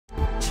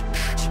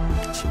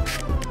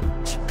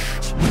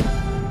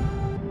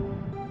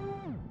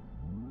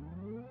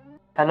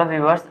Hello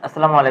viewers,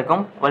 আসসালামু আলাইকুম।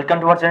 Welcome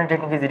to our channel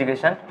technique is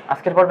education.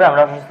 আজকের পর্বে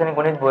আমরা ষষ্ঠ শ্রেণী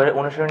গণিত বইয়ের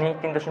অনুশীলনী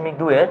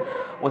 3.2 এর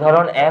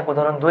উদাহরণ 1,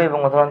 উদাহরণ 2 এবং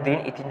উদাহরণ 3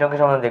 এই তিনটি অঙ্কের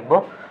সমাধান দেখব।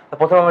 তো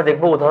প্রথমে আমরা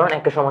দেখব উদাহরণ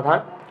 1 এর সমাধান।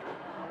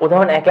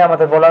 উদাহরণ 1 এ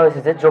আমাদের বলা হয়েছে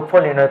যে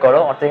যোগফল নির্ণয় করো,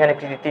 অর্থাৎ এখানে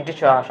তিনটি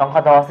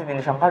সংখ্যা দেওয়া আছে,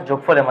 তিনটি সংখ্যার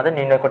যোগফল আমাদের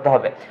নির্ণয় করতে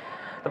হবে।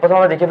 তো প্রথমে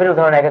আমরা দেখে ফেলি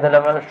উদাহরণ 1 এ, তাহলে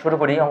আমরা শুরু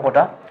করি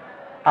অঙ্কটা।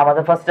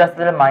 আমাদের ফার্স্টে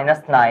আসছে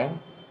 -9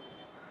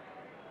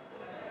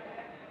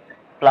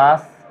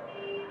 প্লাস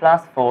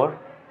 +4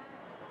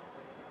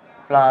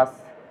 প্লাস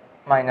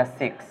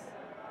 -6,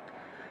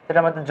 সেটা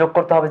আমাদের যোগ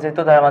করতে হবে,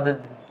 যেহেতু তার আমাদের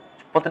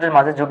প্রত্যেকটার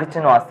মাঝে যোগের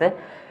চিহ্ন আছে।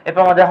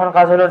 এরপর আমাদের এখন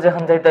কাজ হলো যে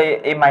এখন যেহেতু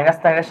এই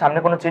 -9 এর সামনে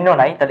কোনো চিহ্ন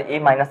নাই, তাহলে এই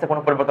মাইনাসে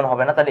কোনো পরিবর্তন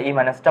হবে না, তাহলে এই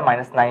মাইনাসটা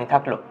 -9ই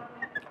থাকলো।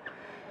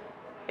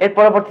 এর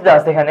পরবর্তীতে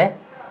আছে এখানে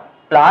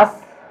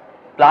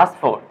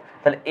 +4,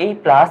 তাহলে এই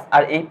প্লাস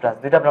আর এই প্লাস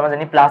দুইটা আমরা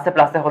জানি প্লাসে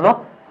প্লাসে হলো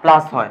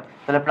প্লাস হয়,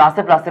 তাহলে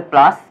প্লাসে প্লাসে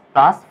প্লাস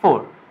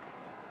 +4।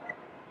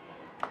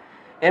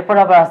 এরপর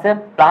আবার আছে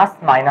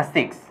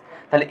 +6,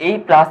 তাহলে এই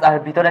প্লাস আর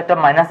ভিতরে একটা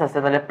মাইনাস আছে,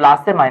 তাহলে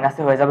প্লাসে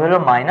মাইনাসে হয়ে যাবে হলো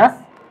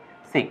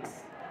 -6।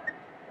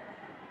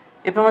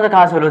 এরপর আমাদের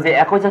কাজ হলো যে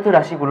একই জাতীয়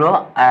রাশিগুলো,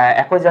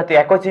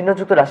 একই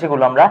চিহ্নযুক্ত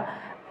রাশিগুলো আমরা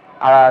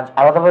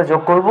আলাদাভাবে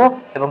যোগ করব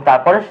এবং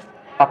তারপরে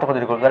পার্থক্য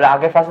তৈরি করবো। তাহলে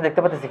আগে ফার্স্টে দেখতে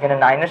পাচ্ছি এখানে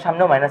 9 এর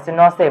সামনেও মাইনাস চিহ্ন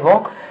আছে এবং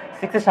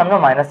 6 এর সামনেও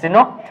মাইনাস চিহ্ন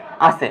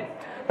আছে।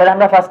 তাহলে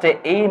আমরা ফার্স্টে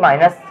এই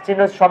মাইনাস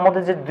চিহ্ন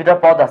সম্বন্ধে যে দুইটা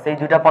পদ আছে, এই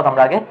দুইটা পদ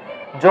আমরা আগে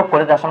যোগ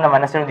করে তার সামনে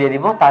মাইনাস চিহ্ন দিয়ে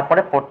দিব,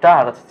 তারপরে পদটা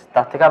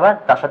তার থেকে আবার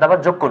তার সাথে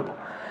আবার যোগ করব।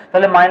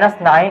 তাহলে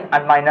 -9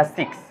 আর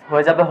 -6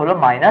 হয়ে যাবে হলো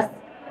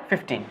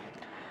 -15।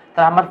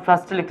 তাহলে আমরা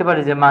ফার্স্টে লিখতে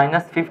পারি যে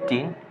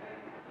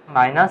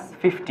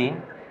 -15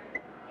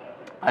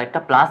 আর একটা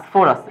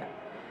 +4 আছে,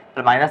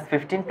 তাহলে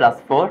 -15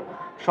 + 4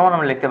 সমান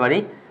আমরা লিখতে পারি।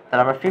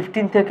 তাহলে আমরা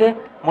 15 থেকে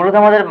মূলত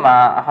আমাদের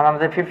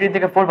 15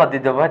 থেকে 4 বাদ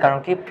দিতে হবে, কারণ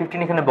কি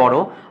 15 এখানে বড়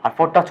আর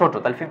 4টা ছোট,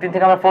 তাহলে 15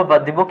 থেকে আমরা 4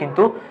 বাদ দিব,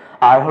 কিন্তু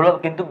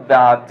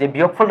যে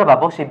বিয়োগফলটা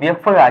পাবো সেই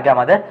বিয়োগফলের আগে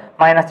আমাদের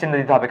মাইনাস চিহ্ন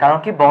দিতে হবে, কারণ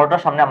কি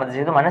বড়টার সামনে আমাদের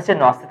যেহেতু মাইনাস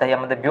চিহ্ন আছে, তাই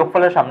আমাদের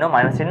বিয়োগফলের সামনেও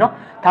মাইনাস চিহ্ন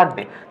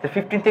থাকবে। তো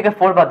 15 থেকে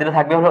 4 বাদ দিলে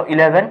থাকবে হলো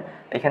 11,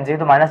 এখানে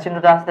যেহেতু মাইনাস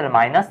চিহ্নটা আছে তাহলে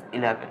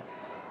 -11।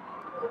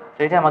 তো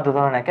এটা আমাদের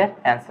উদাহরণ 1 এর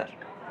অ্যান্সার।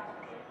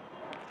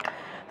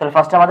 তাহলে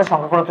ফার্স্টে আমাদের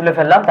সংখ্যাগুলো তুলে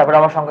ফেললাম, তারপরে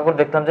আমরা সংখ্যাগুলো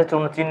দেখলাম যে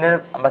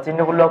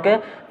চিহ্নগুলোকে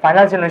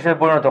ফাইনাল চিহ্ন হিসেবে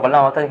পরিণত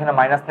করলাম, অর্থাৎ এখানে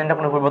 -9টা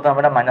কোনো পরিবর্তন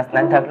হবে না,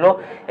 -9 থাকলো।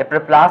 এরপরে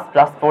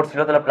 +4 ছিল,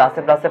 তাহলে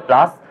প্লাসে প্লাসে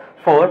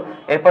 +4।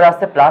 এরপর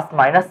আছে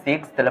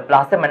 +6, তাহলে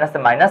প্লাসে মাইনাসে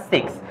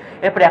 -6।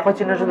 এরপর একই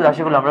চিহ্ন শুধু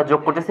রাশিগুলো আমরা যোগ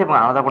করতেছি এবং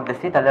আলাদা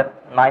করতেছি, তাহলে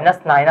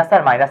 -9 আছে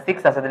আর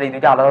 -6 আছে, তাহলে এই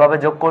দুইটা আলাদাভাবে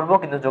যোগ করব,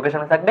 কিন্তু যোগের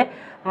সামনে থাকবে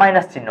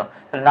মাইনাস চিহ্ন।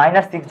 তাহলে 9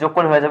 আর 6 যোগ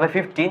করে হয়ে যাবে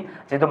 15,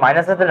 যেহেতু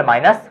মাইনাস আছে তাহলে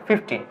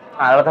 -15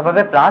 আর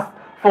আলাদাভাবে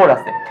 +4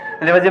 আছে।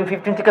 তাহলে এবার যদি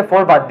 15 থেকে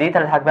 4 বাদ দিই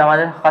তাহলে থাকবে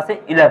আমাদের কাছে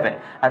 11,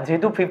 আর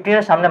যেহেতু 15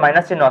 এর সামনে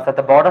মাইনাস চিহ্ন আছে,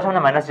 তো বড়টার সামনে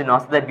মাইনাস চিহ্ন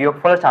আছে, তাই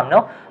বিয়োগফলের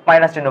সামনেও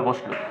মাইনাস চিহ্ন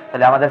বসলো,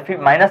 তাহলে আমাদের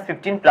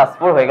 -15 +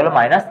 4 হয়ে গেল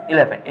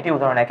 -11। এটি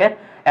উদাহরণ 1 এর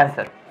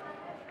অ্যান্সার।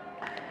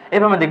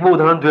 এবার আমরা দেখব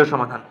উদাহরণ 2 এর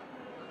সমাধান।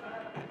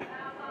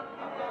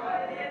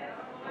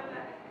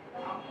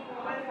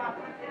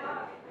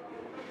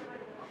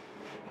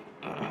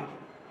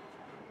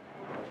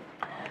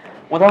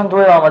 উদাহরণ 2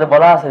 এ আমাদের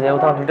বলা আছে যে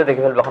উদাহরণ 2টা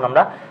দেখে ফেলবো এখন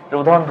আমরা।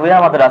 উদাহরণ 2 এ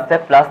আমাদের আছে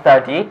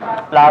 +30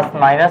 প্লাস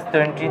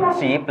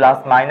 -23 প্লাস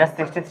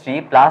 -63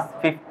 প্লাস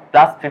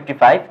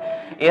 55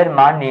 এর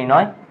মান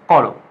নির্ণয়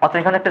করো। অর্থাৎ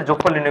এখানে একটা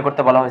যোগফল নির্ণয়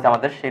করতে বলা হয়েছে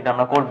আমাদের, সেটা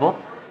আমরা করব।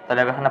 তাহলে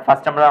এখানে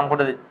ফার্স্ট আমরা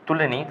অঙ্কটা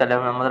তুলে নিই। তাহলে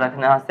আমাদের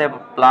এখানে আছে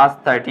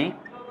 +30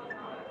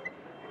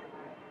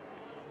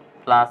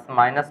 প্লাস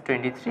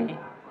 -23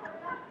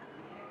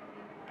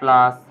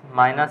 প্লাস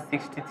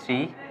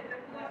 -63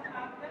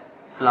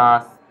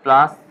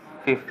 প্লাস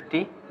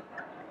 55।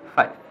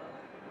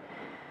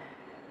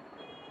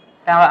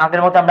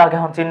 আগের মতো আমরা আগে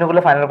এখন চিহ্নগুলো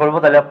ফাইনাল করব।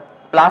 তাহলে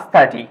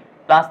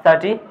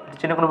 +30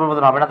 চিহ্ন কোনো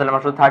পরিবর্তন হবে না, তাহলে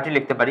আমরা শুধু 30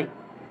 লিখতে পারি।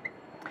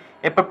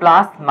 এরপর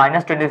প্লাস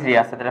 -23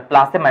 আছে, তাহলে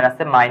প্লাসে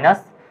মাইনাসে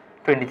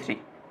 -23।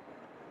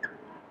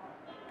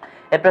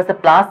 এরপর আছে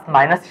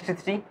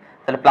 +-63,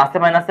 তাহলে প্লাসে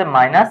মাইনাসে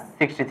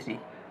 -63।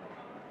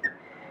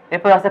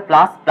 এরপর আছে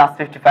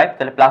 +55,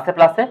 তাহলে প্লাসে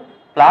প্লাসে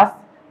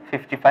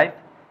 +55।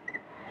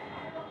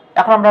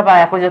 এখন আমরা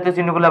একই জাতীয়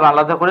চিহ্নগুলো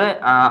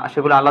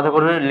সেগুলো আলাদা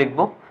করে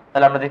লিখবো।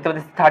 তাহলে আমরা দেখতে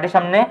পাচ্ছি 30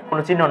 সামনে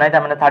কোনো চিহ্ন নাই,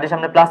 তার মানে 30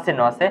 সামনে প্লাস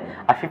চিহ্ন আছে,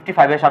 আর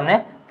 55 এর সামনে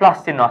প্লাস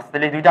চিহ্ন আছে,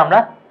 তাহলে এই দুইটা আমরা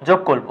যোগ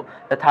করব।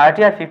 তো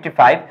 30 আর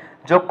 55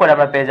 যোগ করে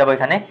আমরা পেয়ে যাব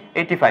এখানে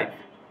 85।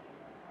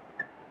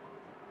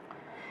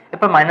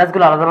 এরপর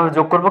মাইনাসগুলো আলাদাভাবে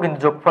যোগ করব, কিন্তু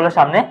যোগফলের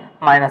সামনে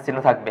মাইনাস চিহ্ন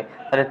থাকবে।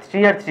 তাহলে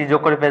 3 আর 3 যোগ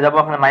করে পেয়ে যাব,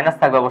 এখানে মাইনাস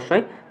থাকবে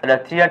অবশ্যই, তাহলে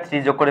 3 আর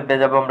 3 যোগ করে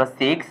পেয়ে যাব আমরা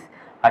 6,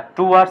 আর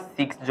 2 আর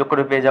 6 যোগ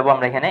করে পেয়ে যাব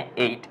আমরা এখানে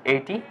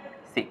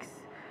 86।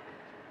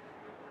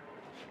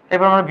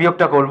 এবার আমরা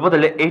বিয়োগটা করব,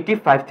 তাহলে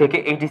 85 থেকে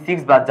 86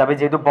 বাদ যাবে,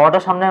 যেহেতু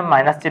বড়টার সামনে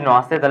মাইনাস চিহ্ন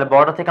আছে, তাহলে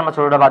বড়টা থেকে আমরা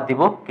ছোটটা বাদ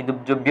দিব, কিন্তু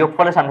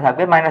বিয়োগফলের সামনে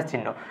থাকবে মাইনাস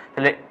চিহ্ন।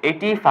 তাহলে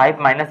 85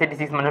 -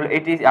 86 মানে হলো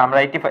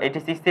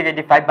 86 থেকে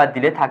 85 বাদ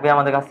দিলে থাকবে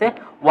আমাদের কাছে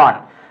 1,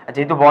 আর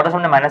যেহেতু বড়টার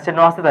সামনে মাইনাস চিহ্ন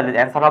আছে তাহলে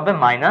অ্যান্সার হবে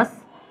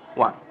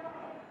 -1।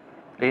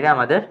 এটা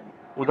আমাদের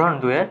উদাহরণ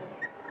 2 এর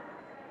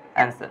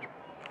অ্যান্সার।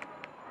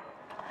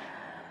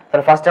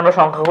 তাহলে ফার্স্টে আমরা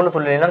সংখ্যাগুলো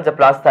তুলে নিলাম, যে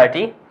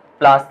 +30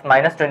 plus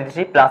minus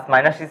 23 plus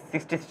minus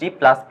 63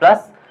 plus plus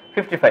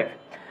 55।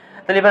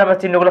 তাহলে এবার আমরা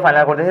চিহ্নগুলো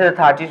ফাইনাল করতেছি।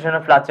 30 জন্য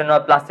প্লাস চিহ্ন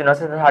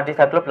আছে, 30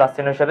 থাকলো প্লাস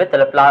চিহ্ন হিসেবে,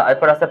 তাহলে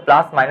এরপর আছে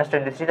প্লাস মাইনাস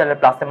 23, তাহলে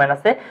প্লাসে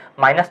মাইনাসে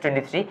মাইনাস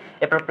 23,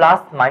 এরপর প্লাস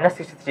মাইনাস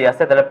 63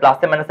 আছে, তাহলে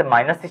প্লাসে মাইনাসে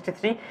মাইনাস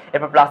 63,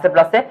 এরপর প্লাসে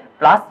প্লাসে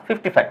প্লাস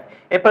 55।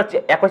 এরপর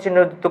একই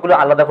চিহ্নগুলো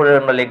আলাদা করে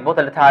আমরা লিখবো।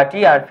 তাহলে 30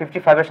 আর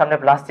 55 এর সামনে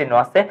প্লাস চিহ্ন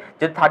আছে,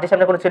 যদি 30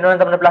 সামনে কোনো চিহ্ন নেই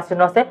তার মানে প্লাস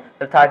চিহ্ন আছে,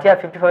 তাহলে 30 আর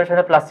 55 এর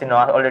সামনে প্লাস চিহ্ন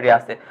অলরেডি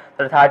আছে,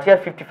 তাহলে 30 আর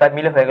 55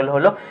 মিলে হয়ে গেল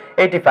হলো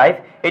 85।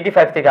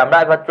 85 থেকে আমরা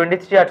এবার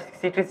 23 আর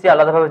 63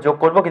 আলাদাভাবে যোগ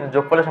করব, কিন্তু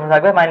যোগফলের সামনে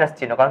থাকবে মাইনাস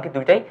চিহ্ন, কারণ কি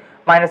দুইটাই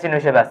মাইনাস চিহ্ন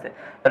হিসেবে আছে।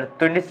 তাহলে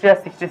 23 আর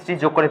 63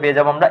 যোগ করে পেয়ে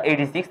যাবো আমরা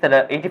 86, তাহলে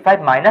 85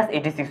 মাইনাস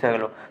 86 হয়ে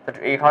গেল। তো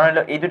এই কারণে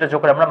এই দুটো যোগ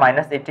করে আমরা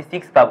মাইনাস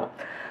 86 পাবো।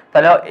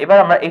 তাহলে এবার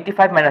আমরা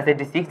 85 মাইনাস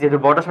 86, যেহেতু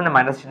বড়টার সামনে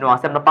মাইনাস চিহ্ন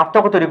আছে, আমরা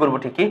পার্থক্য তৈরি করবো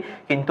ঠিকই,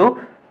 কিন্তু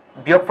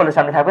বিয়োগফলের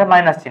সামনে থাকবে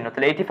মাইনাস চিহ্ন,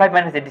 তাহলে 85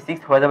 মাইনাস 86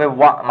 হয়ে যাবে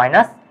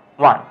মাইনাস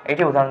 1।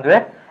 এটি উদাহরণ 2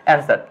 এর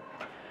অ্যান্সার।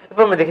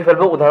 এরপর আমরা দেখে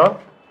ফেলবো উদাহরণ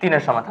 3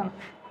 এর সমাধান।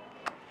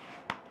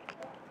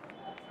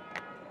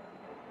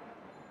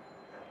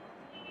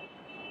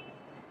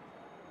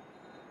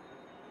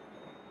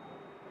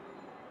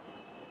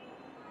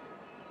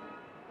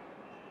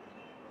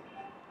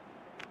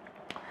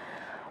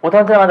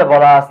 উদাহরণে আমাদের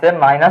বলা আছে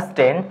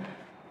 -10,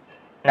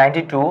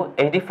 92,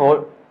 84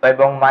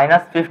 এবং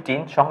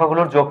 -15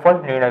 সংখ্যাগুলোর যোগফল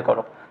নির্ণয়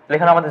করো। তাহলে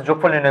এখানে আমাদের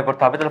যোগফল নির্ণয়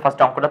করতে হবে। তাহলে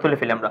ফার্স্ট অঙ্কটা তুলে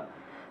ফেলি আমরা।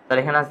 তাহলে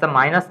এখানে আছে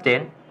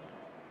 -10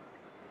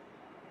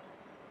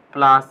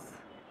 প্লাস,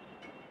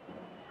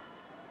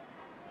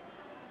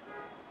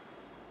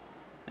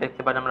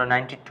 দেখতে পারি আমরা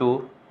 92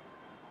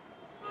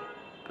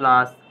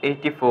 প্লাস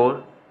 84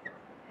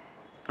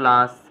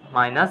 প্লাস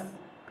 -50।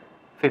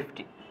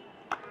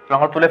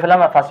 অঙ্ক তুলে ফেলাম।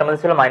 আর ফার্স্ট আমাদের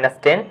ছিল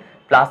 -10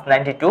 প্লাস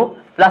 92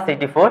 প্লাস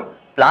 84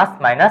 প্লাস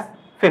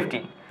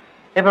 -15।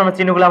 এরপর আমরা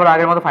চিহ্নগুলো আবার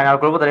আগের মতো ফাইনাল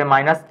করবো। তাহলে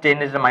 -10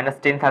 এর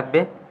 -10 থাকবে,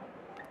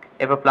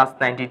 এরপর প্লাস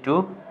 92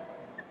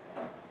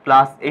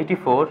 প্লাস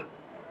 84,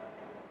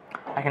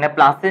 এখানে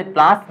প্লাসে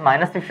প্লাস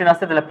 -15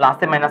 আছে, তাহলে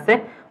প্লাসে মাইনাসে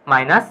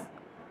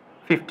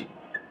 -50।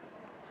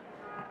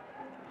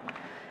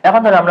 এখন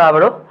তাহলে আমরা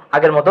আবারও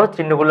আগের মতো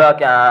চিহ্নগুলো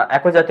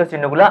একই জাতীয়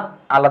চিহ্নগুলো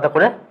আলাদা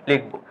করে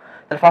লিখবো।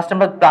 তাহলে ফার্স্ট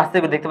আমরা প্লাস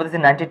দেখতে পাচ্ছি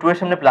 92 এর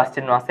সামনে প্লাস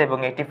চিহ্ন আছে এবং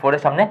 84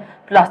 এর সামনে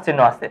প্লাস চিহ্ন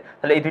আছে,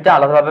 তাহলে এই দুইটা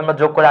আলাদাভাবে আমরা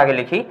যোগ করে আগে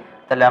লিখি।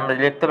 তাহলে আমরা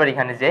লিখতে পারি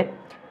এখানে যে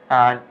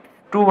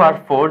 2 আর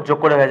 4 যোগ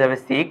করে হয়ে যাবে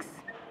 6,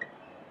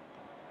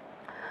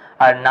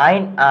 আর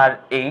 9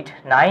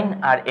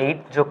 আর 8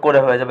 যোগ করে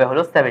হয়ে যাবে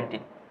হলো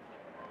 17,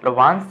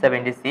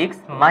 176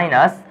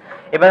 মাইনাস,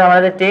 এবার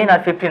আমাদের 10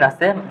 আর 15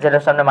 আছে,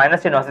 যেটার সামনে মাইনাস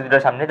চিহ্ন আছে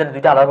দুটোর সামনে, তাহলে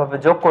দুইটা আলাদাভাবে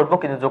যোগ করব,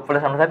 কিন্তু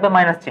যোগফলের সামনে থাকবে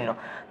মাইনাস চিহ্ন।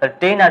 তাহলে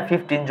 10 আর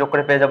 15 যোগ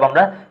করে পেয়ে যাব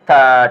আমরা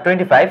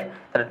 25,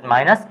 তাহলে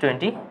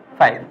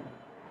 -25।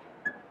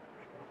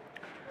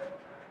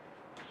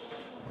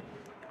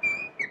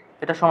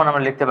 এটা সমান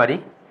আমরা লিখতে পারি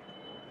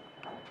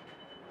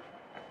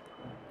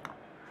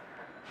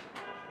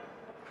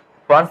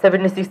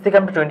 176 থেকে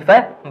আমরা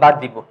 25 বাদ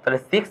দিব, তাহলে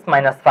 6 -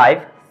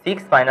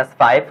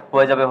 5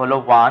 হয়ে যাবে হলো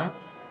 1,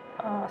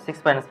 6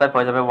 - 5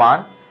 হয়ে যাবে 1।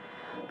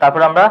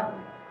 তারপর আমরা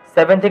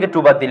 7 থেকে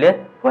 2 বাদ দিলে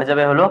হয়ে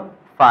যাবে হলো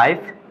 5,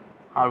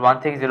 আর 1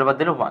 থেকে 0 বাদ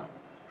দিলে 1,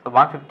 তো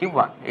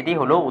 151। এটি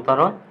হলো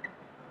উদাহরণ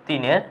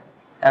 3 এর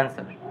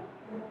অ্যান্সার।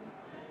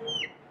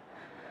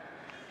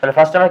 তাহলে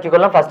ফার্স্ট আমরা কি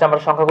করলাম, ফার্স্ট আমরা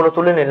সংখ্যাগুলো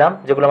তুলে নিলাম,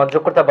 যেগুলো আমাদের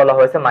যোগ করতে বলা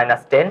হয়েছে।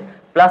 -10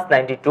 প্লাস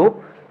 92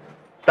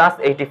 প্লাস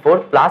 84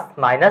 প্লাস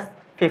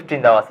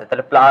 -15 দেওয়া আছে,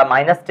 তাহলে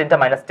 -10টা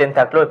 -10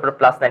 থাকলো, এরপর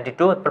প্লাস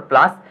 92, এরপর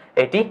প্লাস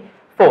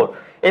 84,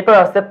 এরপর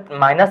আছে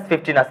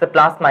 -15 আছে,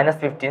 প্লাস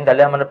 -15,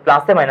 তাহলে আমাদের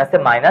প্লাসে মাইনাসে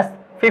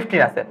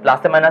 -15 আছে,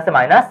 প্লাসে মাইনাসে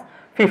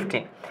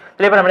 -15।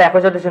 তাহলে এবার আমরা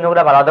একই জাতীয়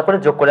চিহ্নগুলো আলাদা করে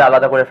যোগ করে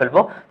আলাদা করে ফেলবো।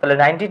 তাহলে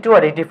 92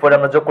 আর 84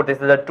 আমরা যোগ করতেছি,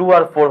 তাহলে 2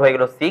 আর 4 হয়ে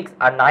গেল 6,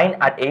 আর 9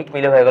 আর 8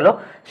 মিলে হয়ে গেল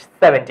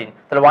 17,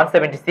 তাহলে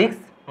 176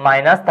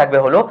 মাইনাস থাকবে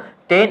হলো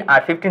 10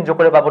 আর 15 যোগ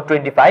করে পাবো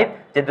 25,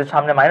 যেহেতু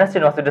সামনে মাইনাস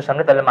চিহ্ন আছে এর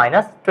সামনে, তাহলে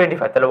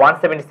 -25, তাহলে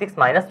 176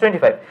 -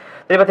 25।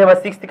 তো এবার আমরা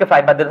 6 থেকে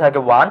 5 বাদ দিলে থাকে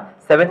 1,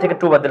 7 থেকে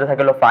 2 বাদ দিলে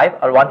থাকে হলো 5,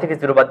 আর 1 থেকে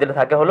 0 বাদ দিলে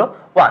থাকে হলো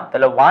 1,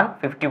 তাহলে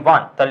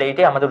 151। তাহলে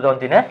এইটাই আমাদের উদাহরণ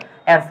 3 এর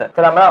অ্যানসার।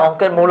 তাহলে আমরা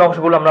অঙ্কের মূল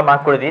অংশগুলো আমরা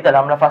মার্ক করে দিই। তাহলে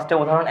আমরা ফার্স্টে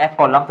উদাহরণ 1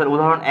 করলাম, তাহলে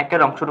উদাহরণ 1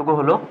 এর অংশটুকু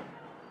হলো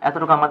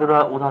এতটুকু আমাদের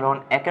উদাহরণ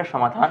 1 এর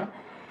সমাধান।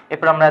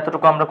 এরপর আমরা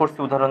এতটুকু আমরা করছি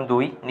উদাহরণ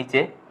 2 নিচে,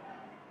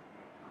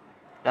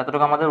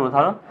 এতটুকু আমাদের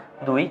উদাহরণ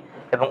 2,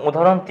 এবং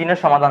উদাহরণ 3 এর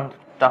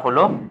সমাধানটা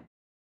হলো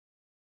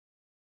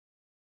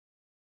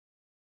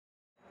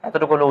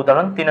এতটুকু হলো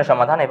উদাহরণ 3 এর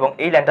সমাধান, এবং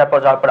এই লাইনটার পর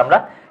যাওয়ার পর আমরা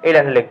এই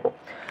লাইনে লিখবো।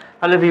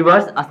 তাহলে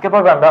ভিউয়ার্স, আজকে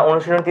পর্বে আমরা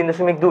অনুশীলন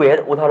 3.2 এর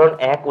উদাহরণ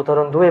 1,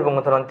 উদাহরণ 2 এবং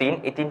উদাহরণ 3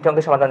 এই তিনটি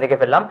অঙ্কের সমাধান দেখে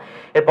ফেললাম।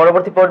 এর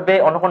পরবর্তী পর্বে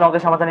অন্য কোনো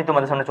অঙ্কের সমাধানই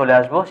তোমাদের সামনে চলে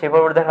আসবো। সেই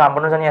পর্বটি দেখার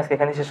আমন্ত্রণ জানিয়ে আজকে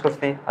এখানেই শেষ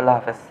করছি। আল্লাহ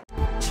হাফেজ।